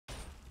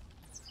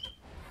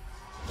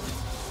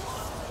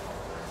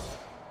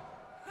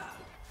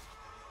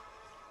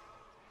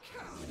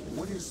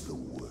is the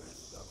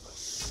worth of a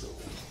soul?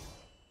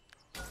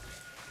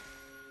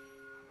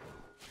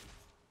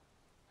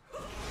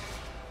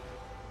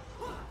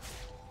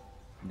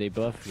 They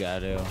both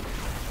got ill.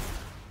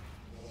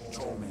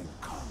 Torment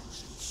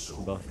comes in so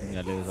Both many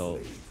got his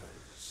ult.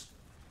 flavors.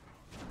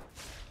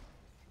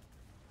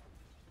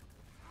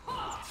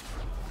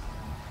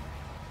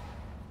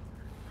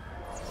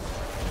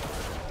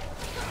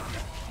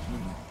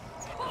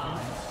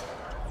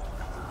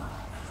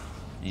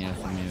 Yeah,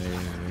 some of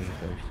it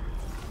first.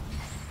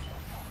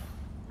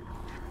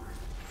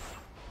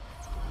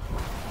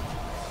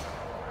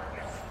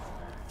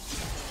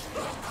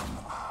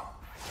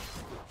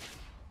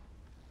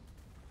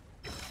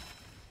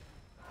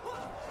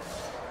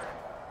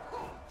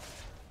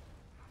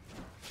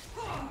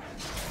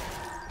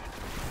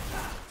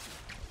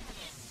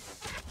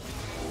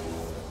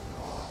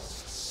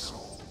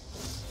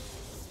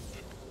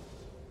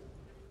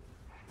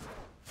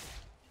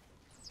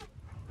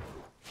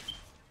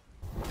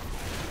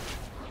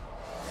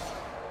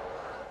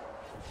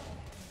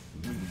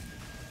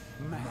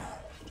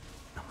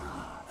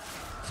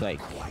 It's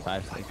like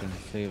 5 seconds,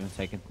 7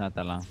 seconds, not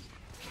that long.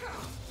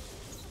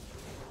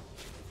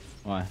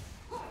 Why?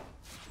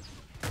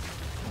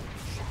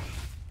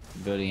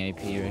 Building AP,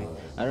 right?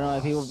 I don't know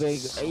if people big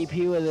AP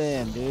with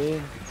him,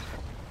 dude.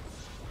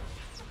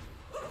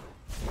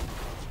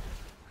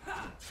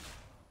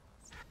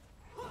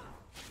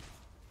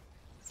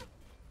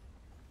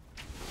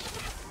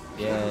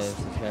 Yes,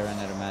 I ran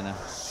out of mana.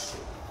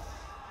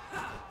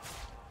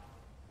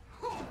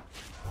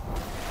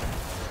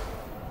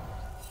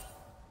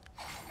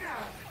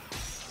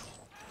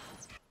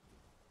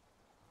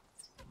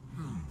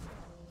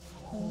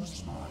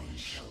 Whose mind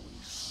shall we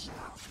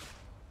snap?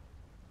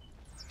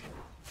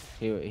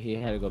 He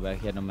had to go back.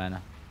 He had no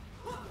mana.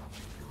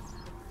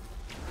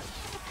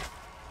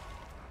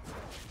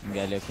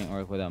 Galio can't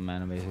work without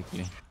mana,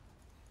 basically.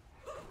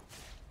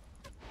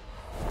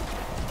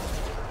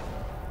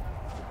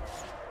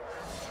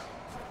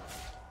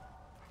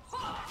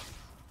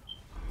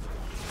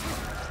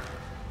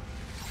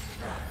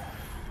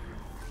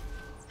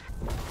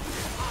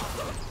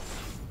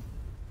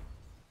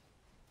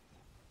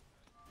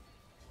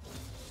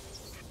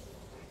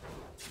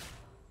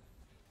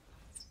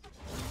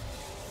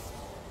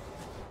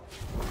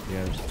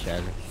 Yeah, it's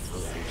chatter.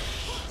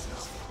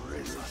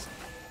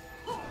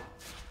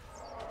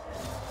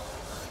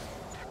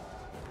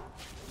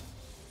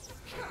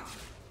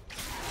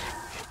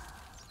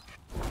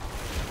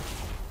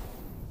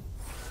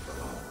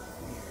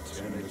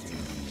 Eternity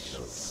we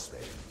shall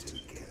spend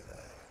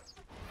together.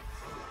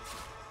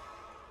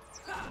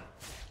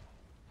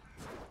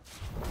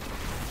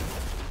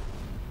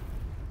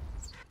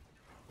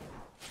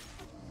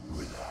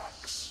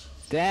 Relax.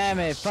 Damn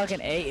it,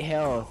 fucking 8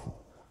 health.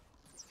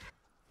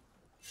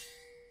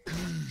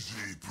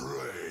 Easy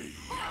prey.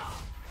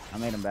 I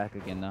made him back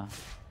again though.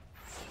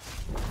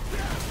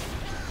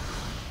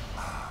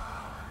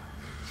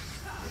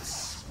 The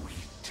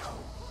sweet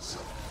tones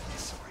of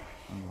misery.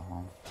 I'm go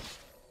home.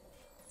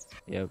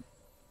 Yep.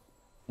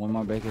 One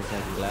more breaker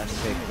has the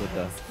last pick with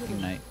the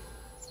ignite.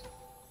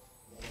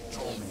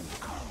 Torment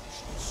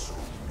comes in so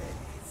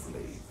many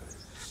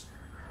flavors.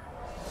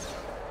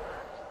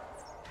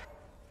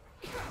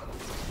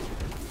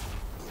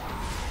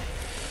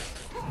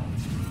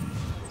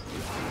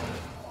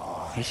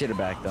 He should have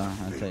backed though.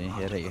 I'll tell you,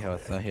 he had 8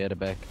 health, so he had to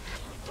back.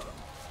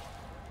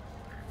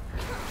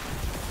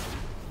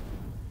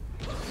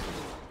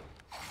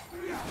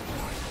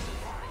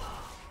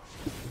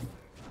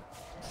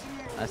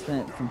 I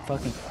spent from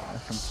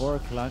 4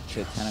 o'clock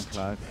to 10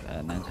 o'clock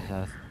at Nancy's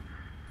house.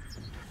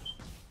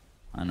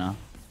 I know.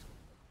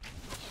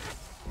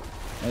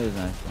 It was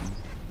nice fun.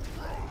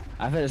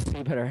 I fell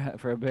asleep at her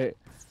for a bit.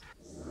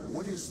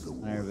 What is the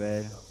On her worth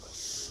bed. of a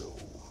soul?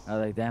 I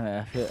was like, damn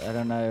it, I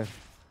don't know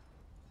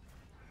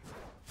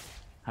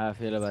how I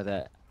feel about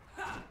that.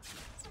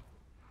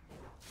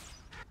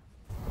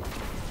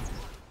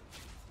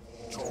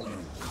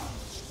 Torment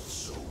comes in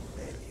so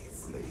many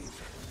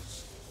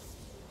flavors.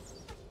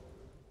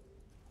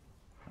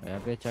 Yeah,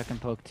 bitch, I can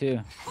poke too.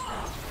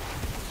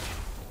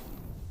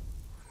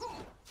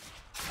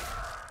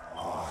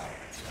 I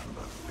am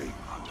the thing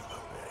under the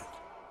bed.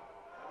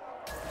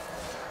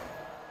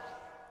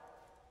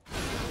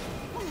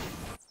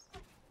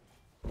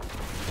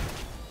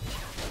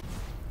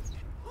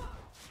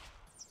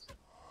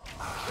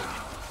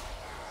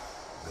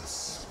 The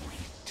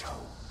sweet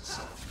tones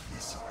of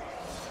misery.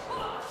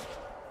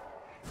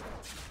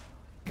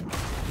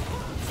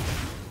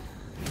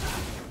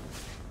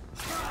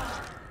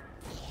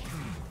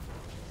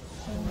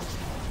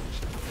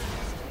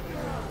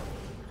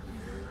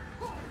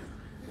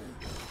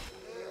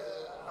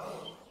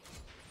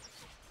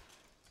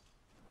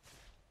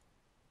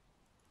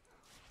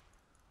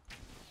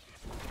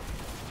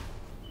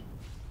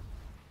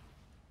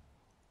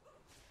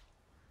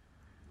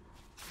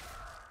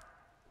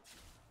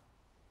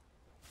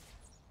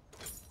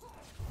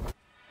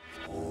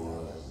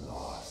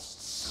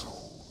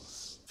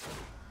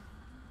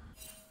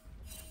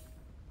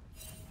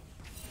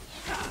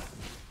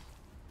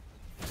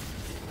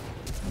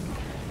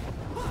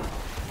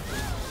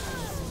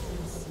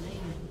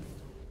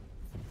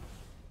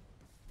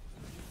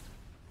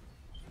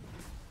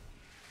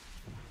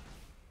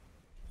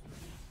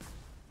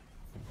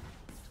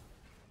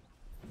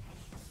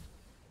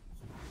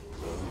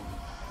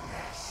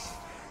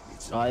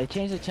 Oh, they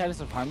changed the Chalice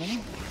of Harmony?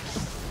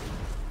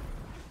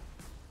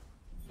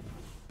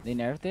 They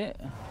nerfed it?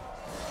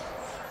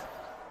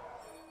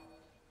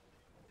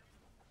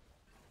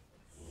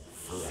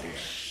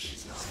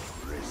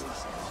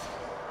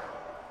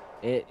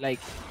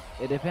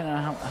 It depends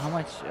on how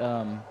much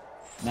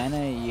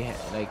mana you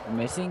like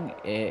missing.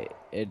 It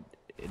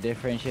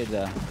differentiates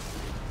the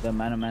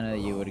amount of mana that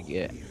you would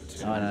get.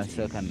 Oh no, it's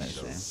still kind of the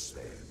same,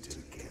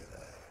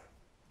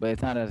 but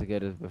it's not as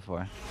good as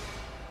before.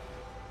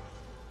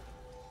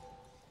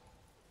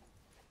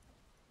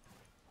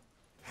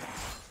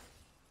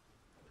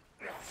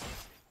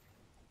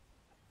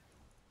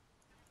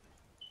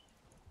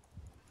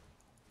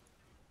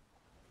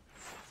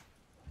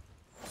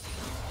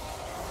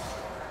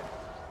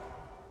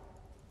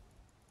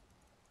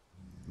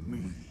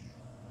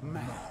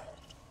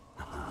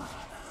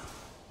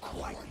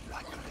 Quite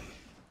likely.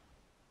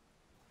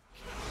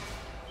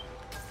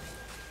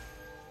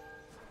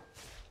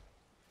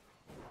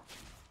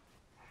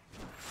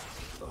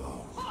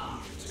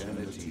 Oh,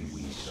 eternity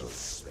we shall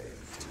spend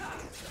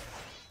together.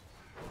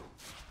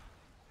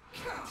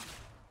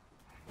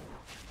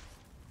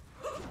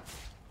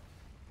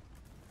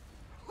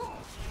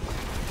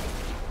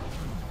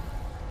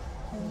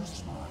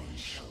 Whose mind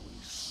shall we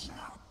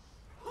snap?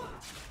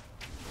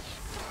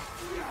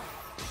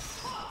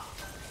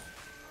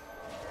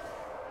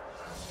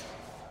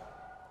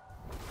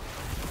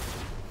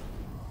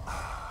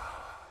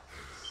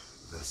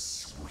 The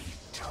sweet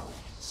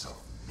tones of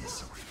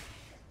misery.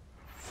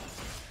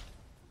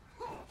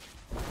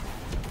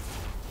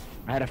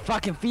 I had a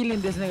fucking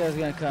feeling this nigga was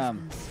gonna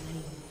come.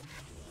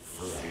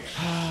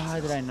 How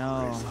did I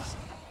know?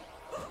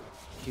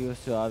 She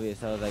was too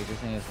obvious. I was like, this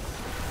thing is.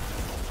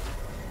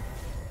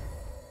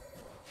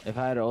 If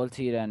I had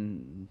ultied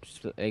and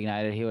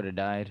ignited, he would have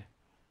died.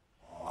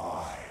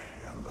 I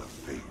am the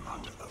thing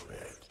under the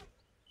bed.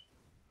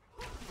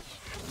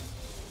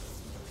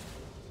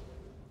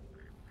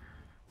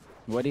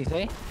 What do you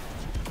say?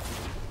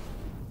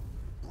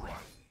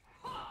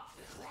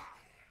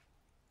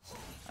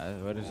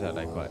 What is that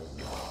like? What?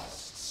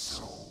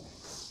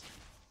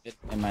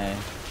 Am I?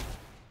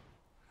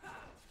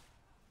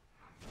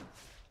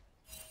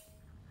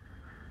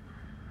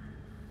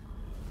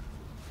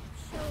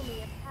 Show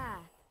me a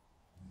path.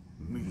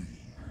 Me,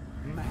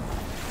 man.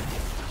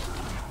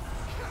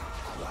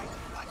 Quite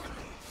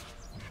likely.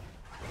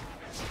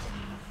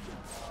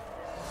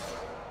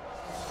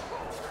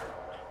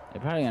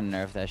 They're probably gonna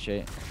nerf that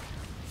shit.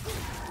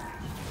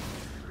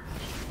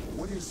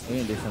 What is We're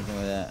gonna do something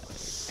with that,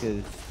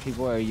 cause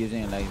people are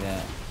using it like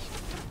that.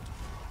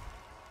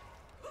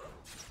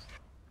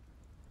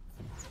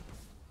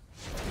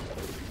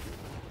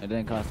 It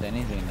didn't cost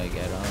anything, like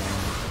at all,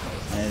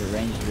 and it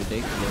ranged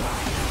ridiculous.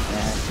 And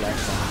it has flash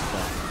on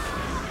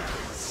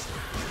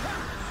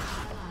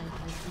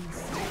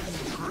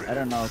stuff. I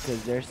don't know,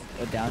 cause there's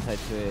a downside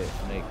to it.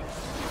 Like,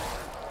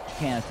 you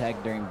can't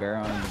attack during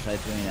barrel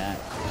besides doing that.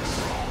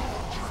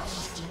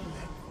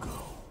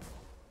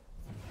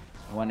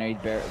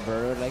 1-8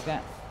 burrow like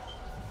that,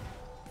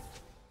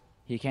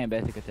 he can't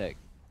basic attack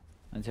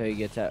until he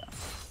gets out.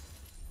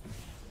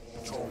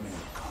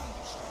 torment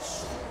comes in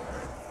so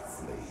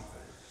many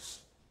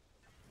flavors.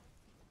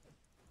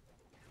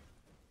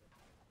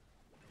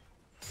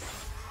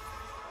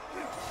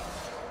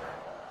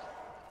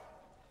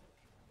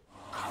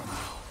 Come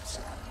out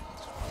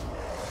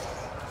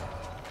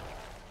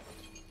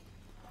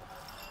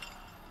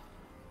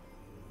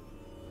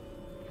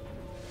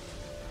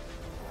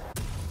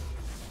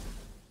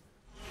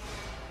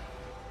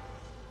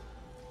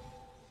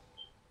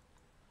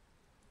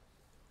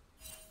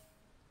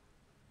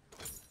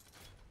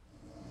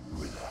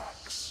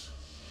relax.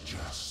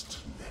 Just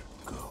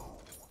let go.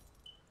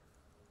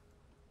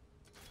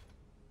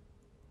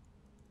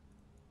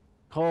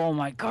 Oh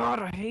my god,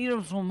 I hate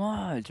him so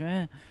much,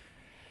 man.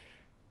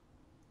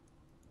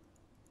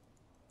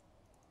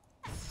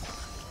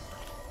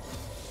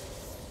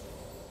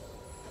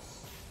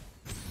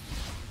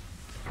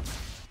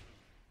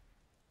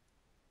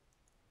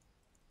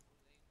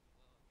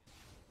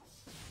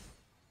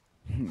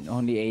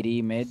 Only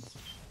 80 mids.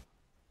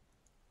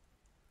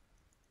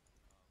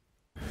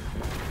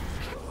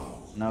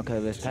 No,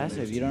 cause it's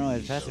passive. You don't know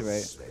it's passive,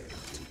 right?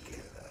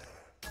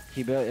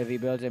 If he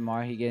builds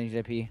MR, he gets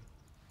AP.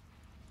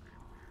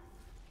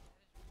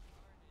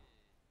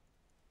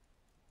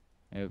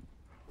 Yep.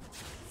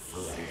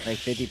 Like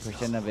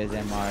 50% of his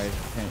MR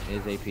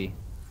is AP.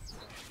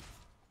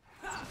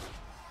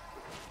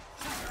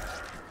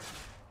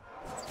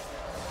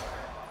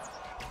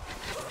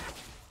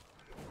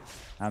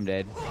 I'm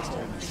dead.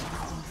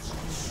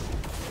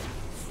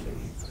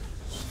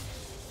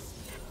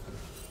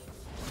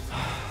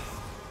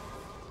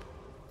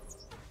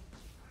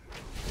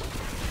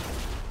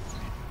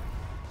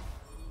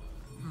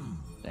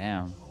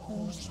 Damn.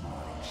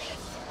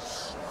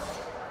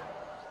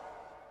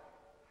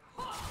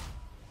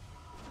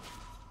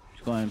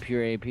 Just going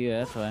pure AP,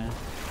 that's why.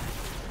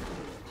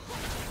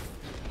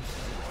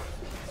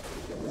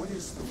 What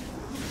is the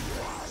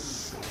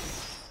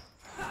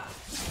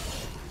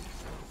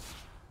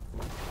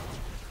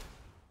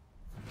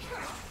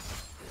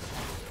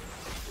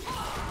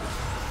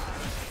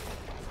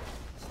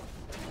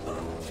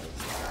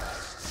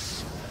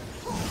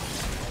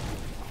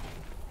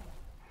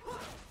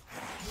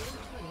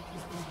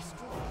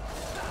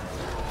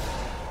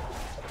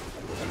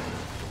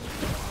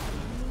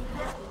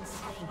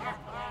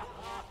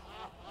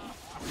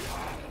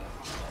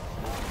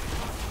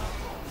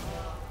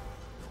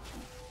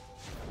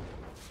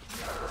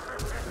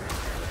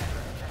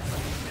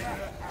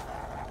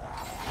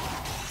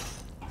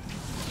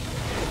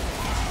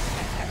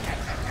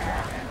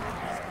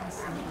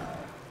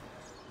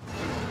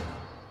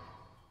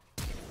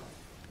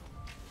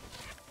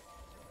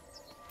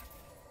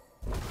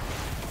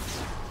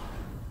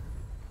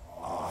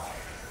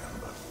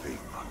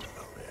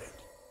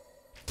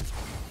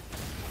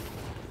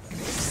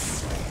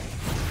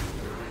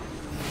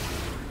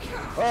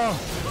You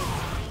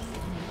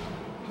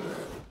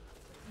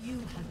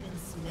have been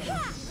slain.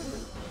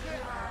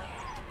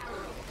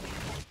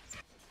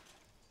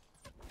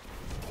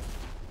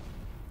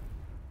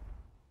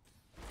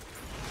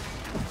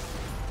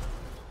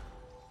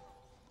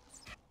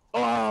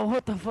 Oh,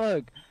 what the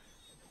fuck?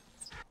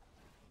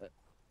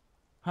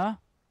 Huh?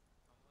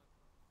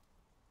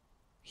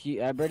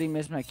 I barely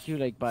missed my Q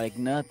like by like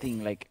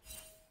nothing. Like,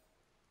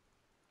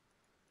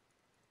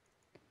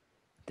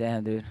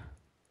 damn, dude.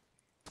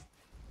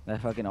 That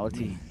fucking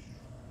ulti.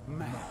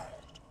 Mad.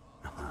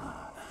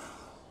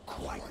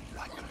 Quite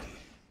likely.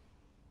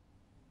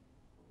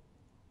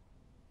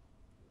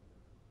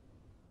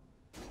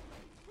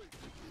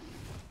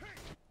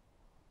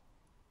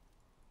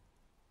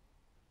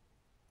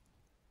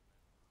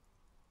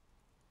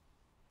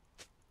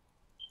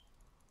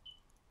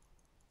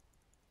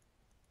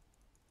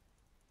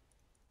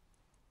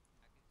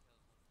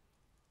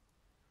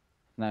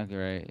 Not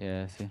great.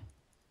 Yeah. See.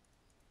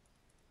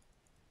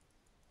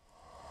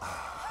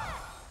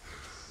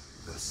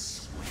 The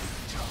sweet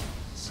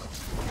tones of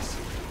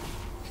misery.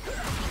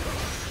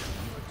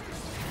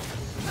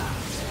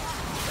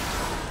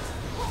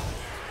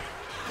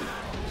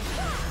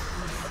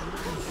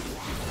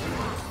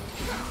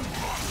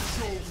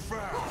 So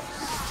fast.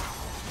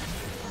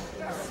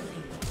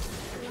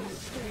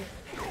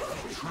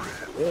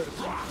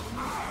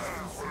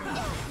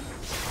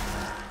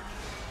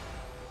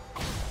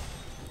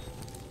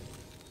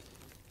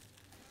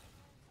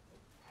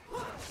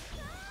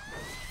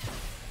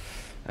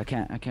 I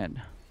can't.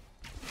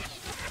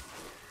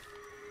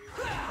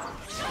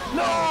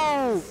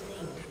 No!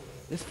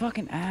 This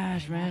fucking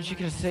Ash, man. She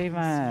could have saved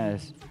my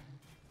ass.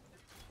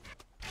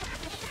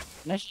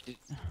 No, she...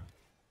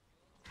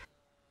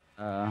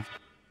 Oh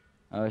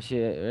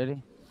shit,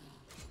 really?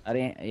 I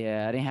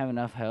didn't have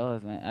enough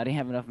health, man. I didn't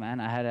have enough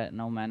mana. I had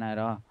no mana at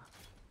all.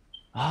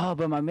 Oh,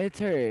 but my mid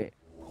turret.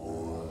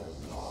 Poor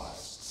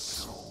lost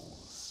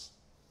souls.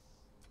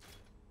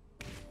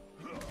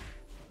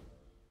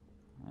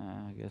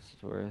 I guess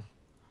it's worth.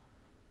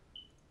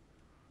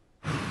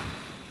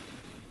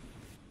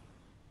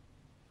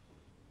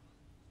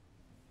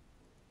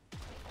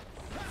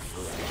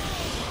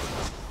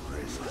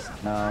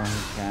 No,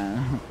 he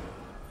can't.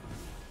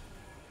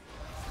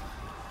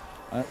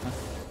 What?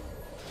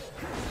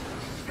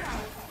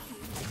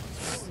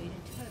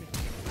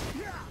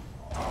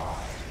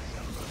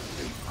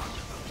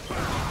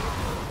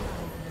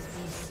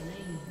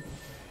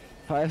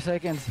 5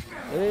 seconds.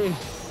 3,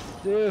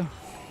 2,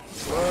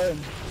 1.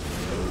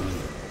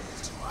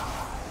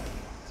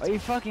 Are you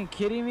fucking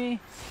kidding me?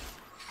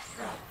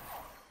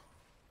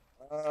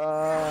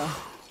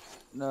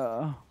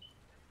 No.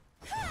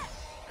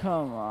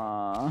 Come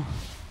on.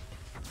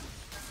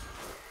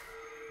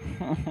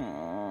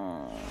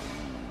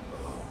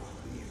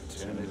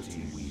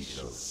 Eternity we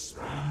shall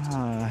spend.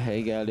 I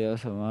hate Galio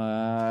so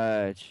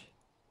much.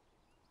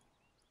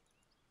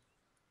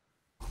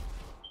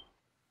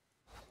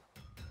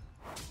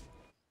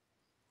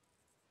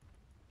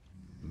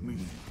 Me,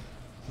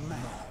 mad.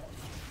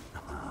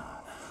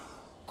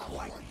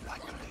 Quite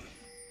likely.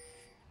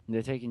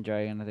 They're taking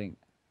Dragon, I think.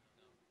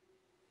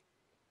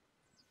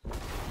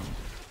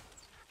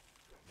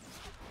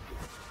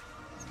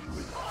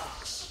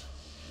 Relax.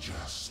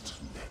 Just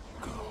let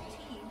go.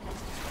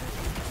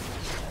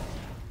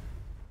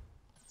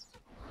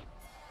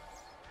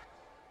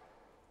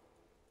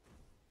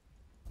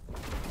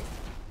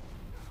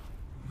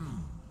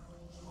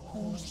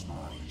 Whose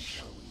mind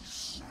shall we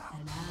snap?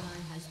 An ally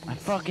has been I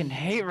fucking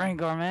hate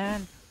Rengar,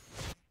 man.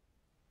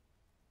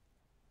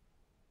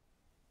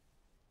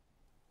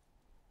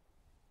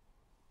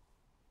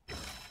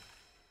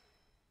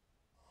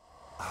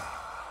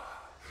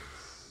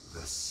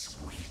 The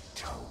sweet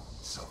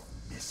tones of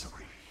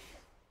misery.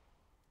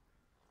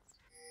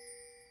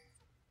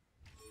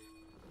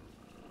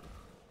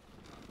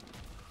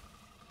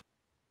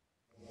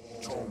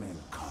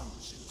 Torment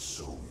comes in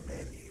so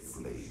many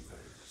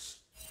flavors.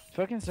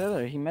 Fucking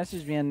Seller, he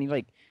messaged me and he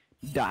like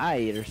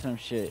died or some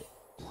shit.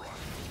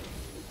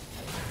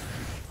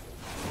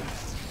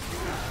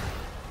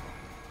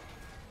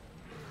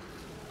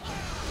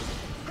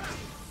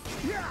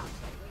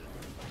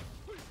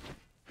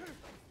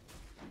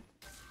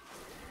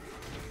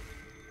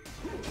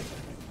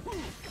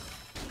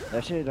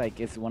 That shit like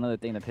it's one of the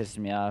things that pisses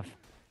me off.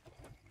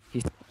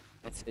 He's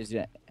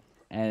and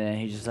then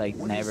he just like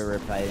never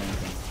replied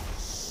anything.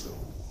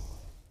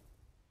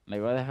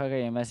 Like why the fuck are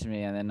you messaging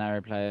me and then not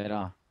reply at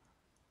all?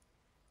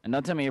 And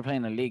don't tell me you're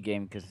playing a league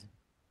game, cause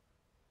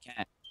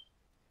can't.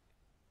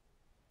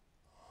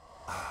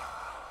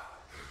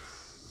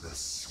 The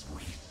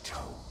sweet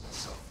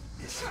tones of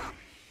misery.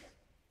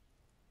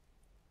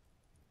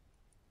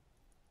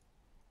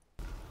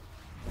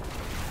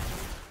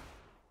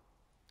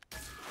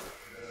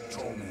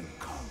 Torment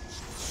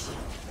comes in so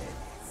many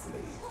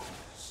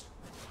flavors.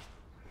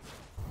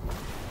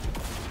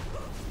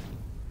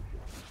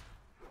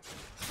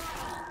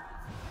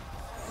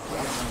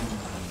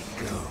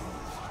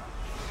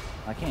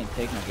 I can't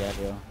take my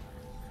Gabriel.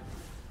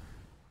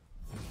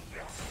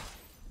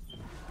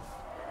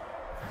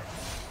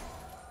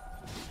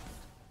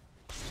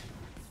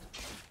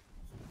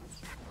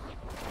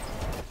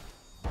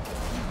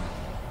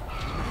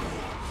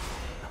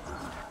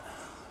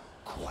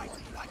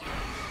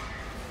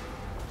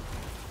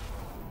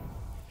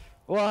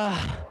 Wow.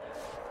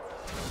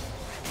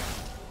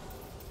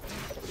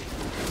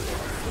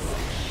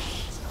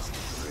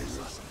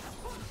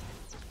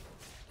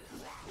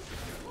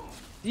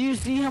 Do you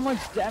see how much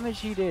damage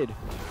he did?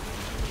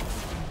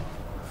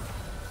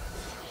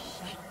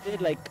 He did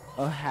like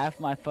a half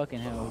my fucking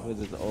health with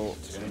his ult.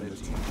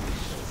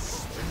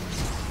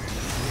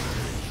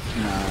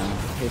 Nah,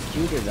 his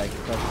Q did like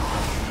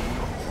fucking.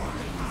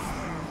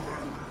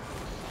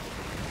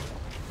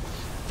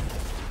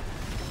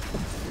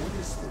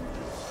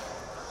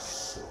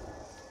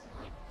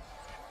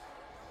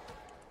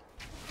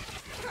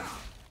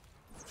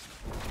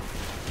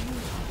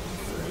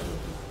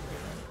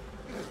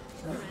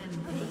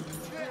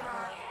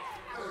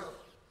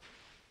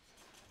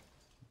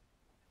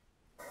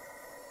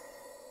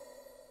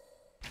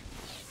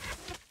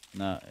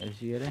 No, is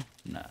she getting?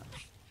 No.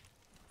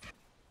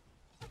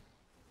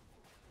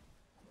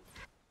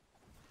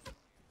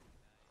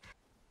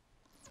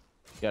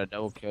 Got a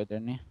double kill,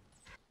 didn't he?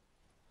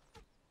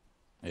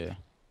 Yeah.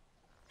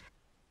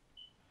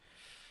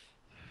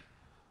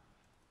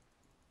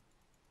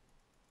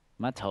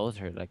 My toes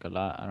hurt like a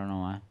lot. I don't know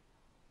why.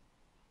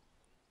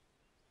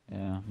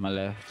 Yeah, my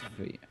left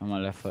feet, on my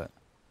left foot.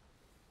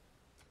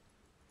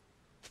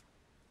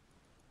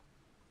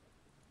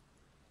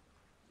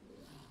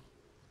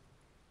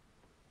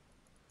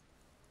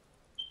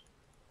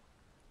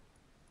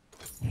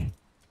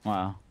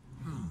 Wow.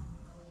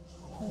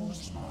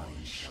 Whose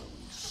mind shall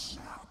we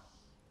snap?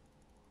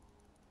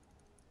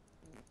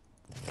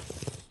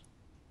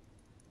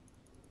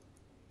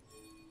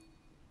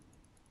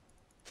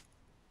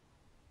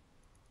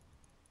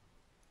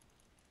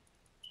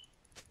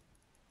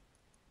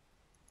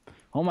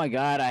 Oh my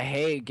god, I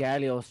hate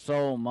Galio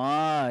so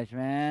much,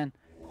 man.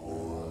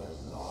 Poor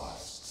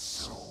lost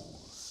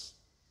souls.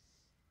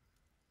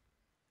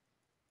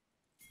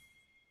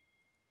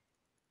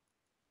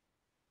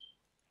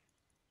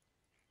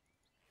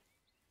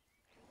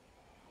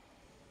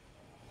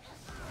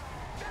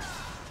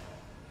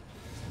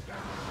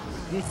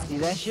 You see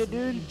that shit,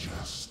 dude?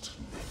 Just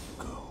let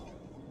go.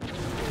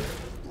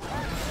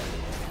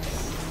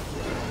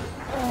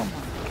 Oh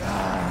my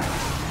god.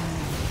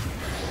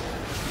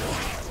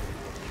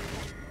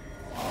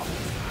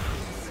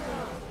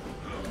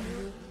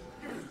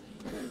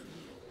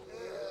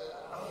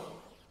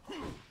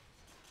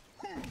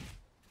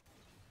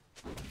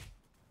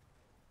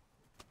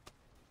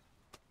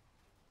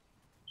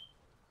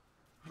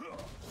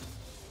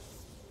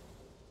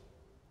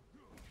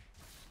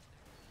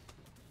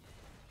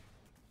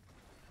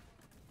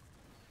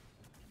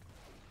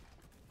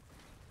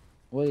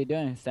 What are you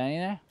doing? Standing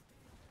there?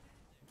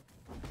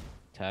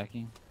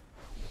 Attacking?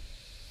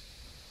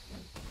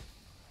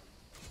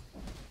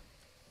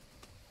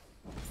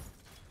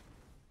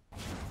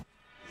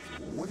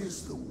 What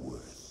is the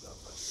worth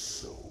of a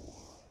soul?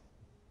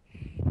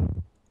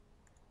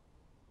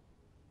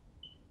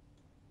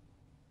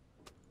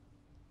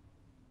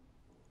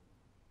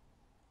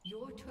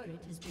 Your turret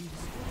has been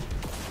destroyed.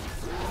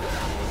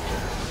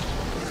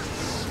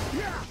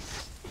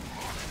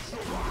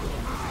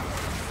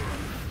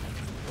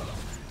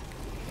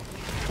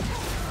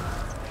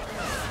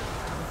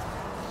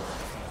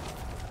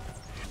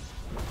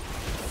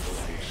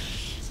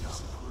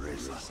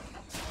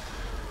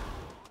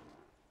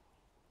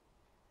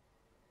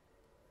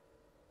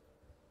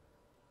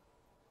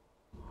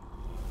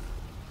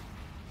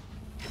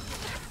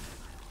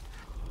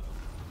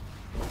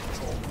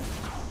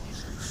 Comes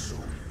in so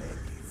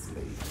many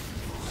flavors.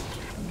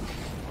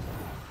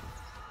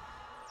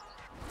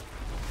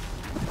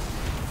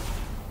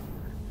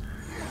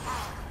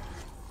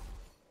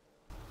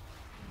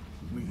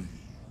 Me,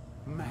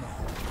 man.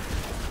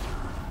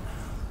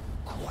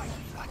 Quite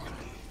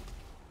likely.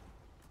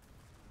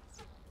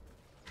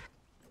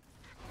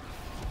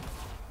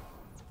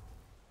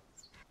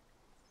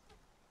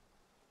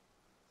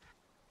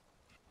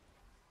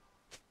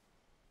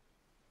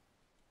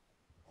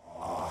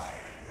 I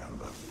am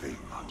the thing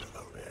under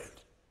the bed.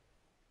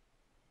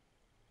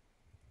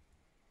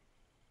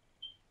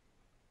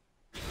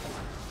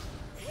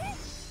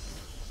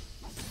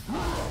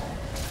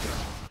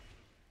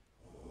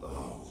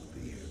 Oh,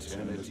 the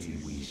eternity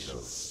we shall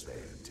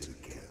spend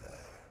together.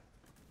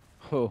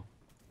 Who?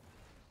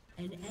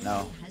 An enemy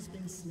No. has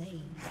been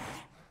slain.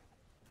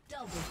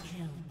 Double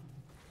kill.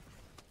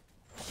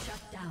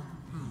 Shut down.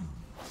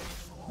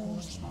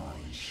 Whose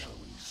mind shall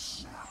we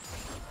snap?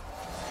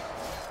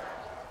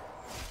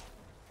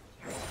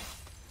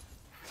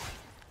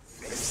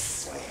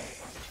 This way.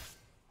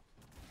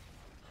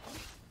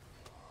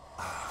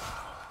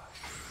 Ah,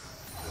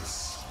 the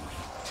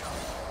sweet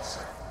tones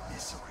of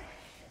misery.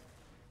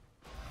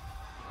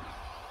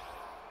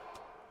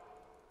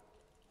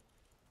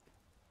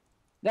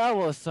 That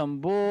was some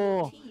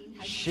bull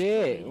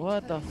shit.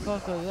 What the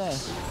fuck was that?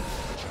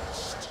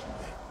 Just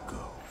let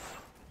go.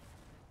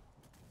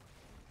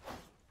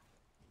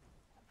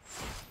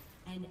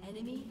 An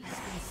enemy has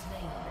been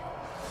slain.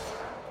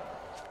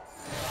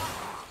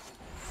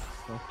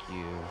 Fuck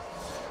you.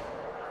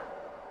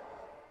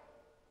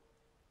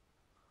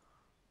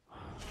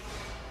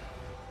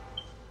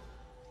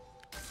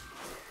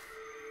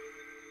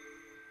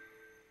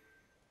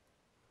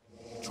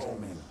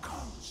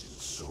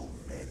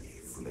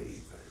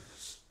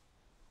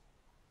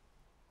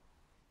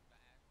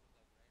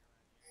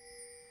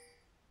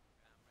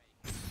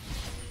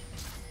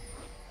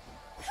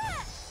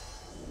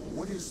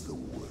 is the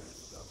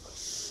worth of a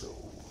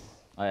soul.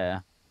 Oh yeah.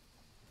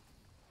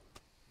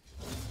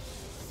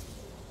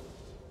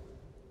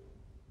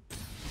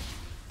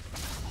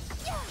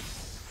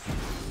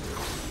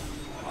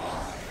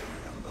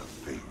 And the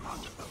thing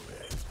under the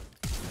bed.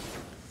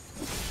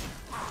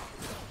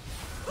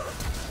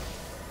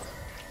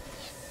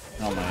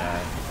 Oh my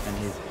god. And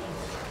he's.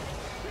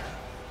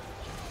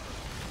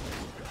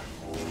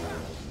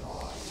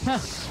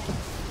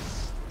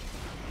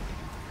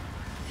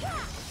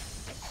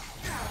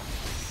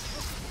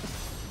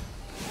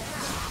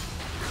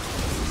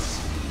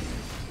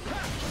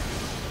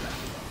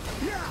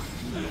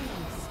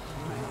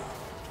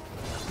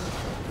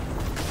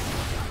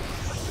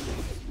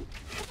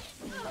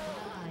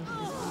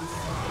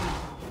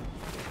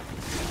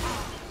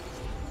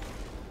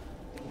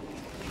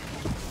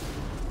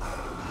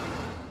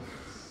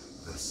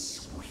 The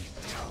sweet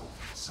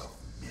tones of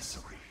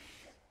misery.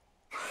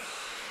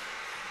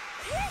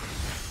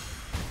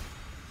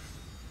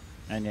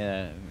 I knew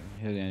that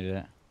he was gonna do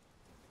that.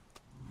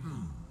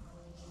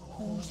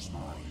 Who's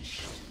my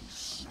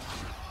shoes?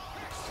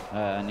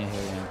 I knew he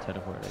was gonna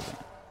teleport again.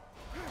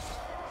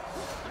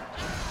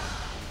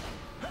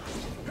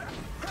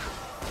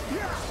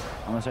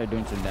 I'm gonna start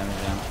doing some damage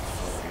now.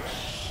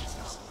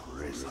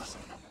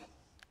 Prison.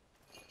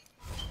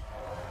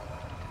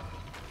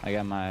 I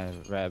got my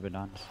rabbit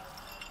on.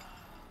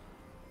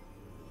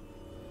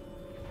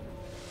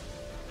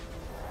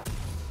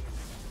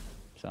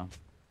 So.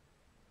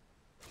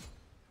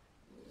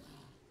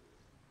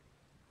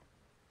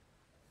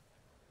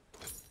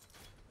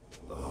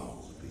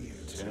 Oh, the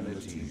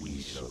eternity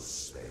we shall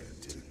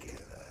spend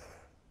together.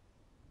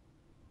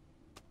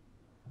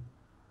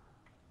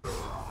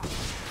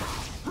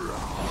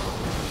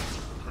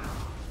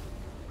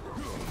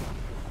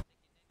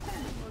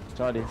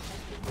 Sorry.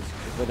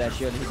 With that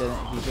shield, he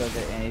feels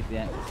that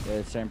anything,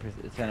 a certain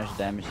percentage of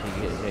damage he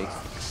takes.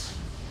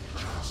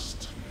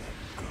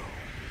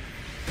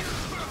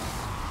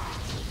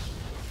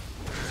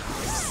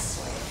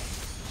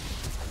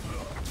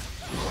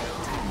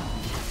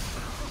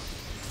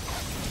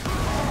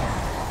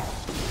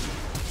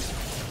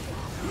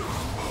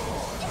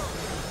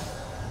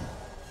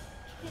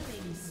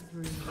 Killing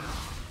spree.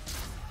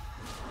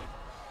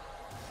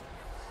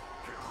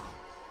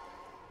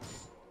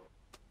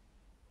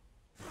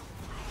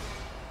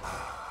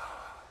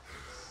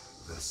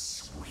 The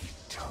sweet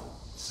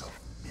tones of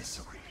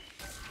misery.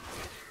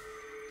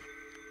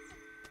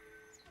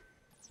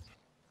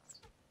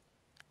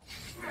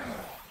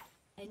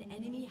 An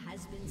enemy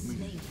has been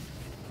slain.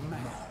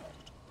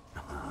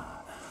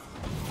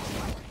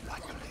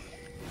 Luckily.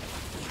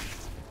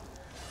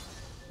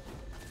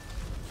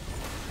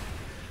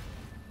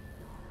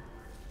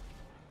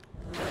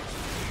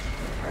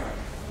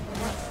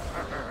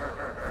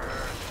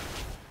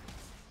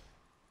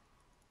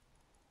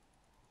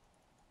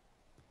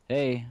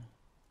 Hey.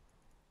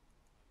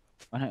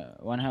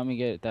 Wanna help me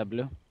get that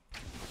blue?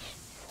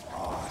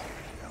 I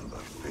am the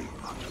thing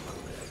under the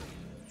bed.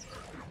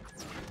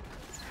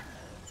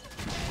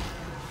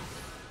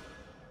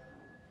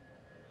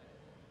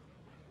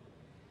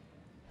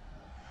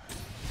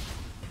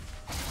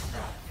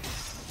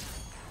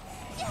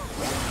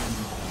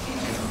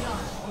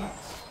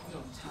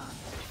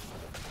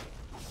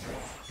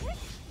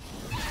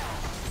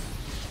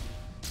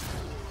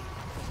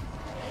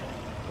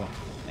 Cool.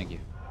 Thank you.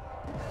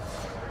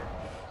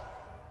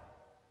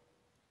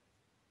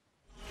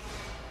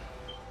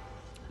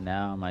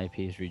 Now my AP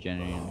is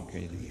regenerating like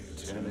crazy.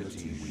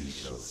 Eternity we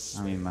shall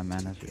I mean my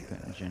mana's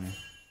regenerating.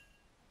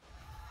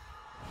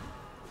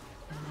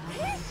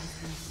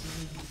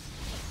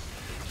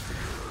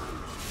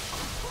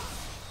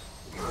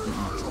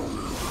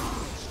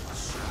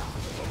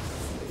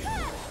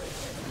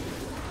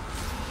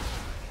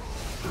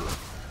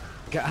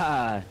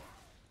 God.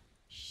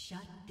 Shut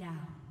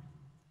down.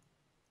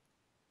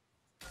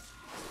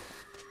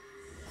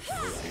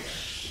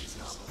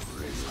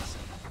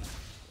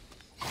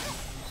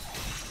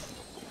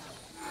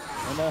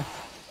 Oh no.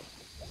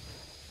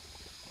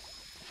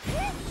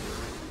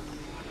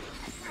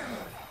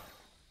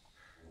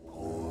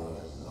 Poor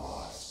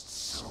lost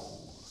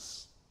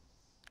souls.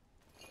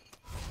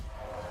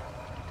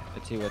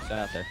 Let's see what's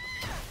out there.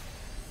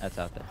 That's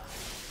out there.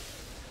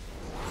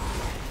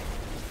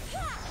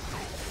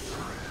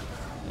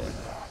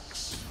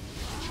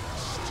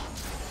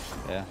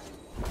 Yeah.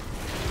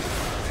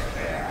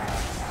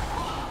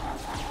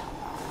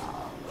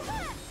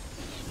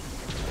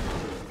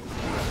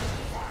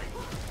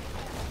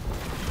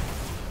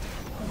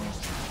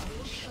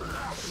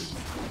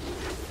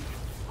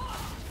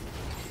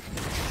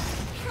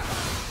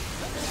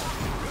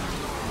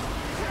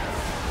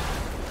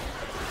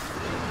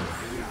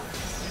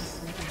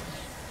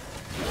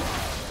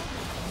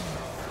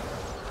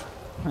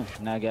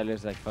 Now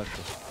Galler's like, fuck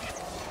this.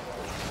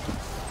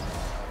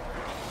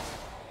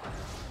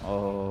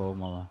 Oh,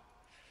 mama.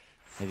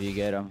 If you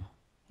get him.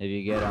 If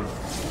you get him.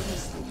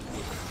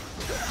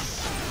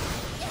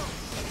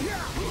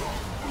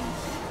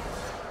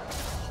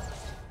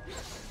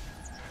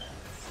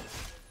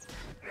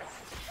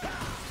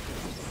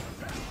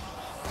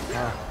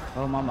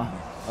 Oh mama.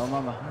 Oh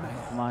mama.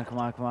 Come on, come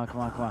on, come on, come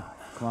on, come on.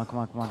 Come on, come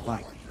on, come on, come on.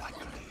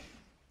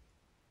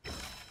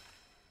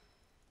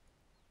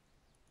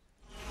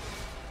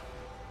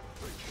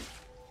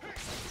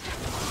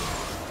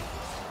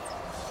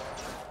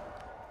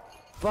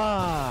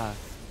 Fuck!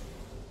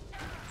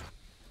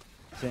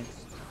 Shit.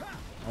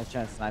 I was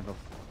trying to snipe him.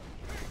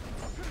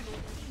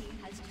 Team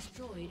has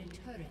destroyed a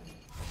turret.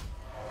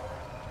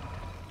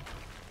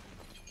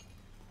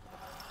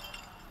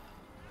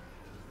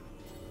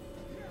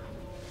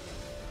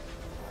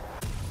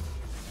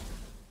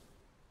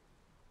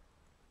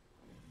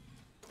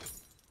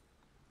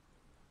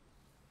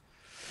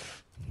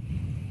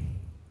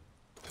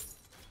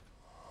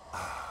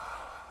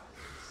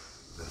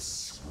 The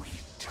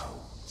sweet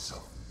tones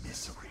of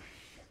misery.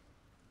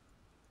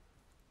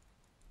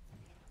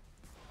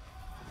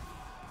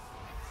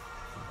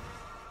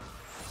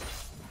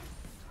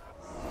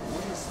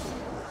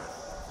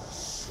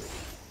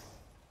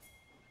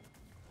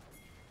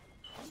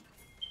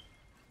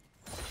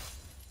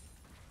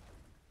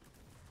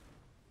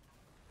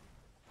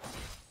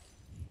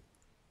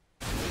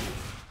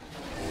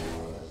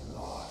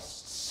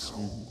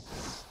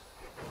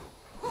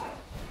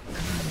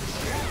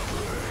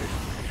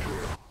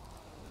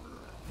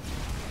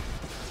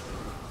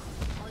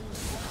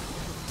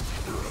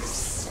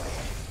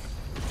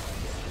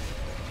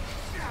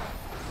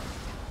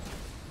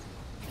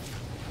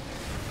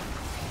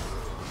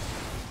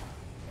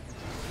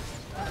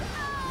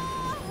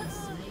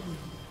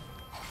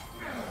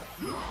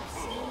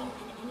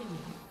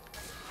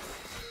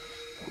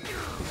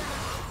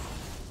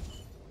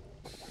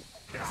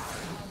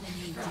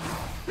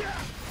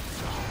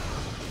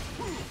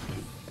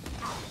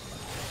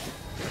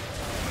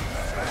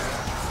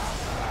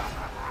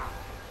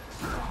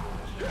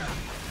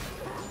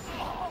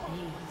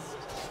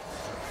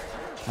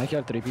 I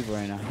kill 3 people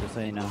right now, just so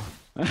you know.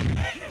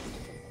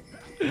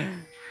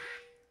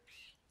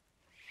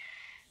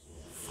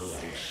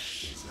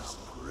 Flesh is a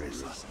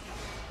prison.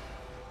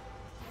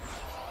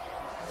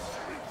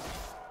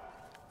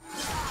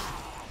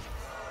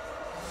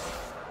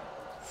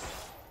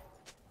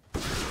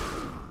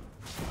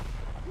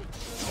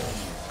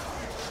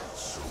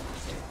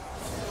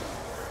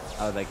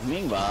 I was like,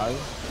 meanwhile,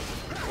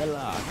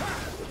 hello.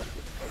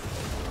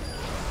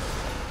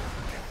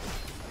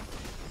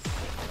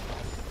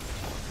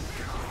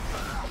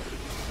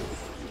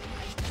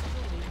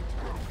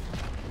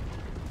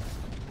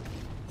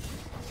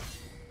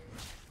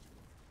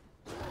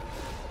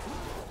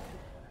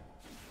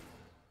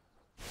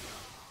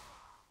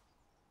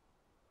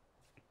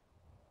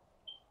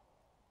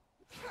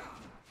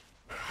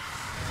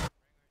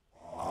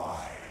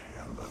 I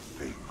am the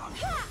thing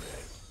under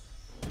bed.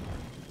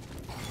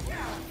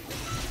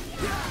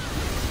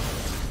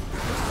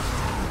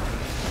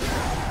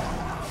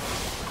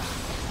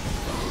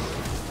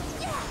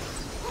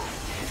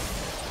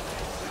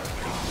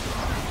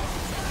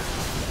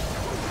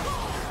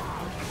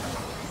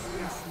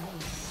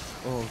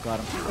 Oh, got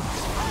him.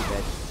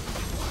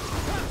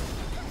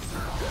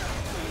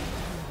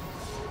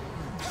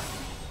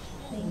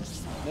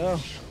 He's dead. No.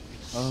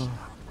 Oh.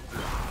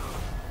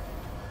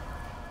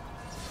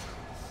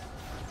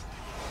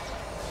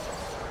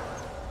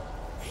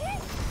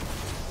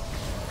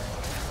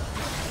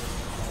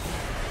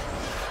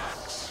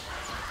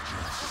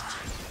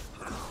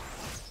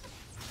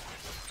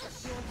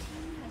 Your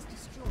team has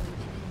destroyed an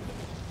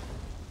inhibitor.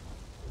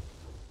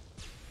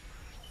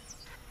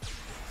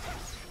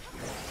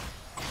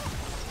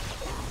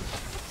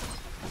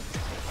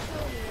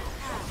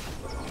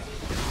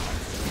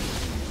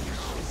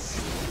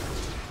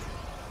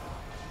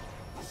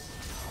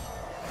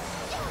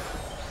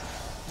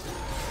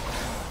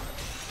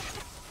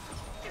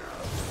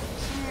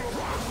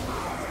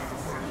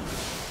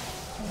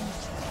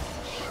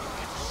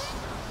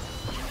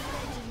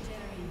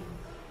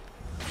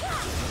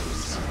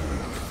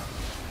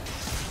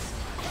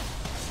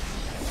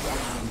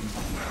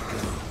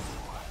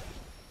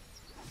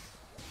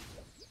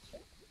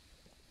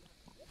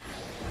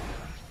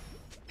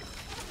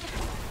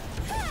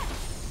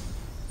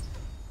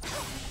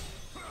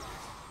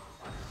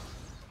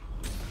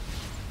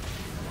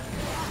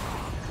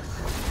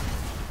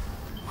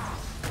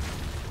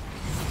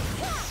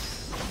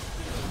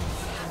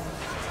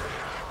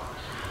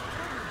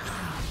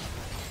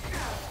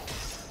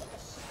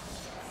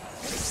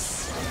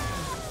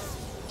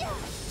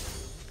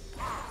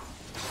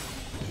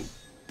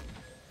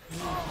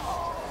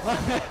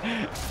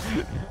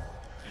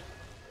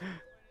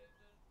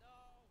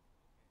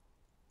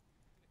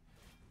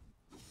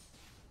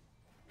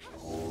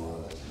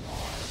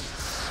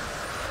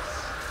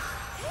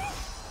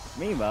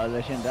 Meanwhile,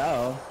 the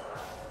Shindao.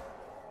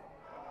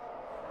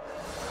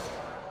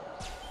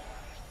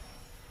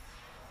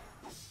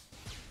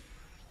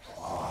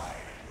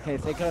 Hey,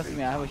 stay close to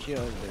me. I have a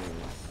shield.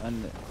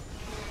 On the...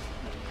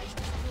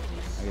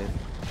 I guess.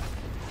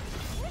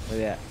 Where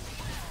they at?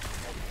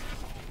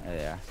 There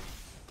they are.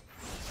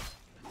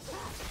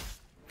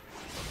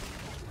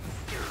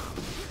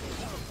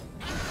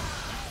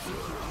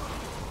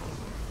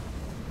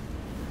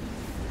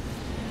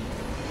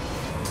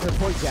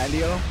 Poor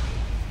Galio.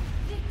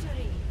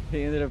 Victory.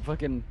 He ended up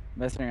fucking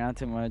messing around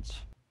too much.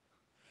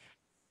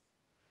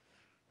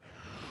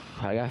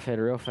 I got fed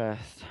real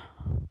fast.